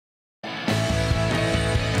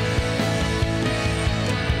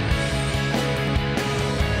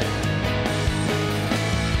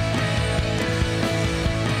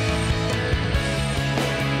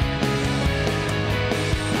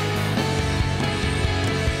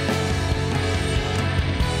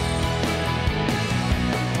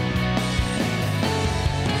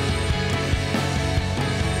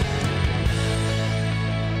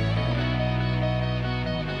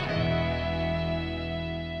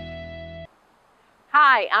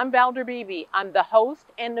Hi, I'm Valder Beebe. I'm the host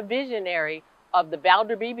and the visionary of the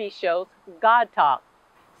Valder Beebe Show's God Talk.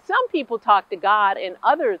 Some people talk to God and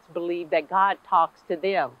others believe that God talks to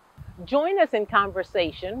them. Join us in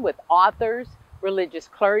conversation with authors, religious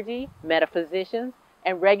clergy, metaphysicians,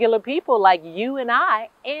 and regular people like you and I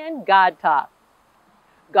and God Talk.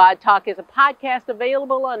 God Talk is a podcast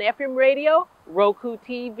available on FM radio, Roku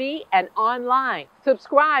TV, and online.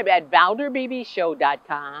 Subscribe at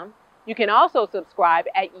ValderBeebeShow.com. You can also subscribe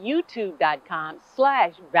at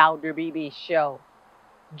YouTube.com/ValderBeebeShow.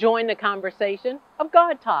 Join the conversation of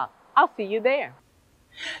God Talk. I'll see you there.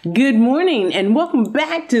 Good morning and welcome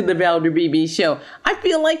back to the Valder Beebe Show. I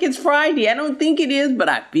feel like it's Friday. I don't think it is, but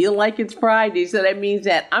I feel like it's Friday. So that means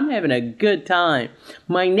that I'm having a good time.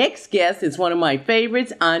 My next guest is one of my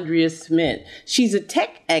favorites, Andrea Smith. She's a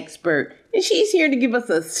tech expert and she's here to give us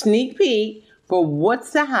a sneak peek for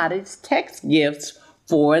what's the hottest tech gifts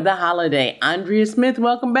for the holiday. Andrea Smith,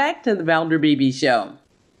 welcome back to the Valder Beebe Show.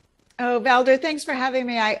 Oh, Valder, thanks for having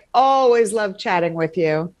me. I always love chatting with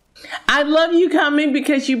you. I love you coming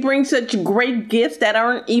because you bring such great gifts that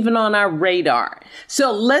aren't even on our radar.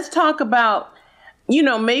 So let's talk about,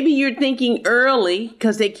 maybe you're thinking early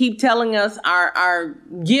because they keep telling us our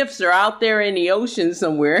gifts are out there in the ocean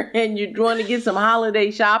somewhere and you want to get some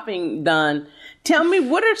holiday shopping done. Tell me,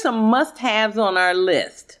 what are some must-haves on our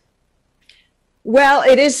list? Well,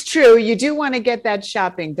 it is true. You do want to get that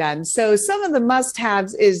shopping done. So some of the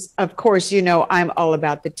must-haves is, of course, I'm all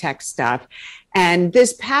about the tech stuff. And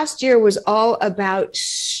this past year was all about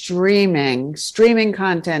streaming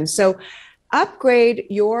content. So upgrade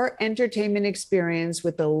your entertainment experience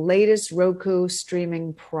with the latest Roku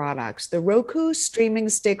streaming products. The Roku Streaming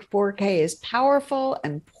Stick 4K is powerful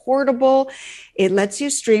and portable. It lets you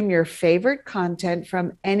stream your favorite content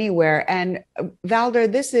from anywhere. And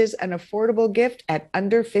Valder, this is an affordable gift at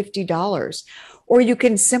under $50. Or you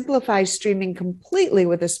can simplify streaming completely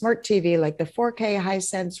with a smart TV like the 4K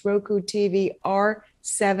Hisense Roku TV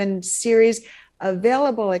R7 series,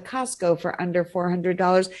 available at Costco for under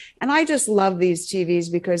 $400. And I just love these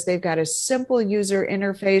TVs because they've got a simple user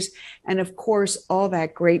interface and, of course, all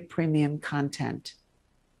that great premium content.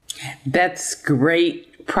 That's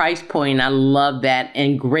great price point. I love that,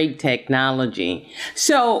 and great technology.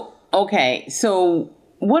 So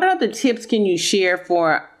what other tips can you share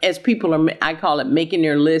for as people are, I call it, making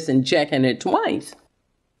their list and checking it twice?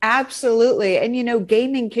 Absolutely. And,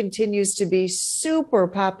 gaming continues to be super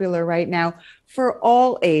popular right now for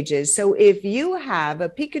all ages. So if you have a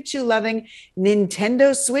Pikachu-loving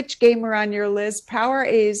Nintendo Switch gamer on your list,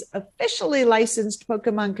 PowerA's officially licensed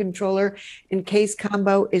Pokemon controller and case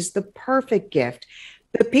combo is the perfect gift.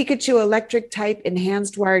 The Pikachu electric type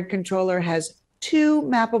enhanced wired controller has 2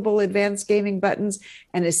 mappable advanced gaming buttons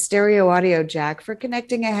and a stereo audio jack for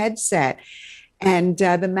connecting a headset. And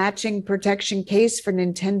the matching protection case for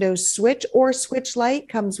Nintendo Switch or Switch Lite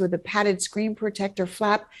comes with a padded screen protector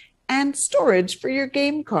flap and storage for your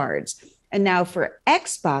game cards. And now for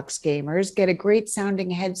Xbox gamers, get a great sounding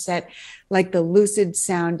headset like the Lucid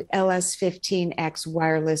Sound LS15X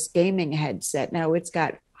wireless gaming headset. Now it's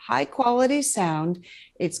got high quality sound,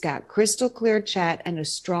 it's got crystal clear chat and a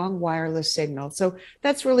strong wireless signal. So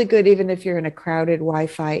that's really good even if you're in a crowded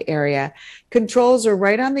Wi-Fi area. Controls are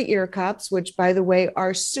right on the ear cups, which by the way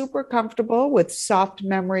are super comfortable with soft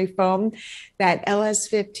memory foam. That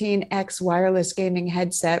LS15X wireless gaming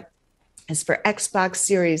headset is for Xbox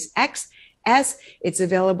Series X, S. It's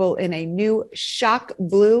available in a new shock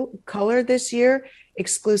blue color this year,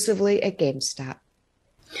 exclusively at GameStop.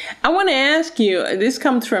 I want to ask you, this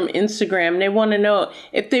comes from Instagram. They want to know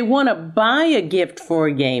if they want to buy a gift for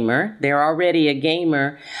a gamer, they're already a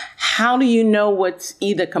gamer, how do you know what's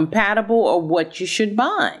either compatible or what you should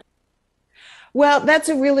buy? Well, that's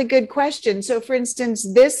a really good question. So for instance,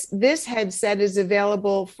 this headset is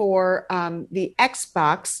available for the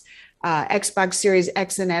Xbox Series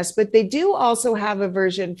X and S, but they do also have a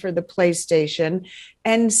version for the PlayStation,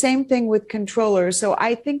 and same thing with controllers. So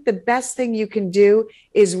I think the best thing you can do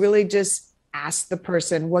is really just ask the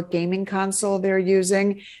person what gaming console they're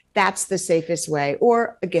using. That's the safest way,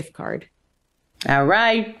 or a gift card. All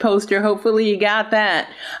right, poster. Hopefully you got that.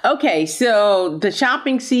 Okay, so the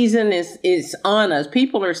shopping season is on us.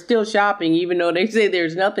 People are still shopping, even though they say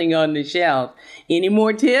there's nothing on the shelf. Any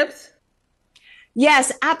more tips?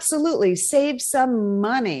 Yes, absolutely. Save some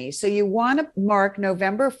money. So you want to mark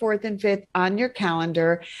November 4th and 5th on your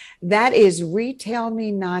calendar. That is Retail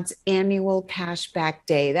Me Not's annual cashback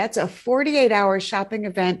day. That's a 48-hour shopping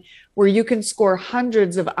event where you can score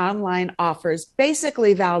hundreds of online offers.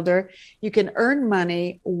 Basically, Valder, you can earn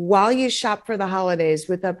money while you shop for the holidays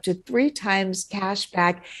with up to 3 times cash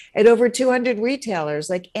back at over 200 retailers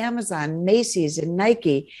like Amazon, Macy's, and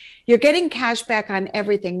Nike. You're getting cash back on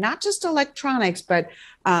everything, not just electronics, but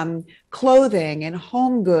clothing and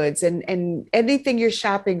home goods and anything you're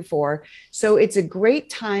shopping for. So it's a great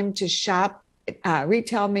time to shop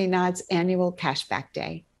Retail Me Not's annual Cashback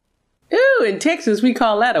Day. Ooh, in Texas, we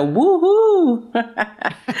call that a woohoo.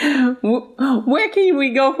 Where can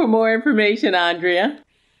we go for more information, Andrea?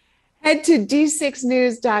 Head to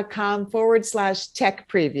d6news.com/tech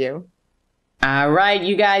preview. All right,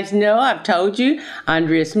 you guys know I've told you,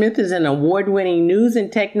 Andrea Smith is an award-winning news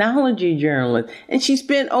and technology journalist, and she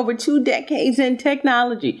spent over 2 decades in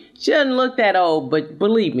technology. She doesn't look that old, but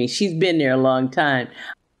believe me, she's been there a long time.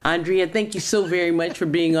 Andrea, thank you so very much for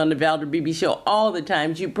being on the Valder Beebe Show all the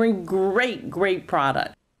time. You bring great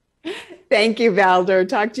product. Thank you, Valder.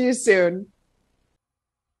 Talk to you soon.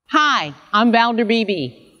 Hi, I'm Valder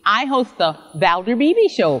Beebe. I host the Valder Beebe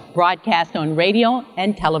Show, broadcast on radio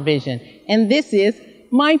and television. And this is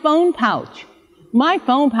my phone pouch. My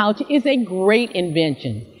phone pouch is a great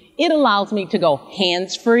invention. It allows me to go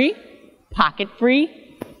hands-free,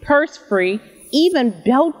 pocket-free, purse-free, even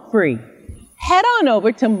belt-free. Head on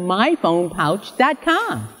over to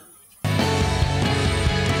myphonepouch.com.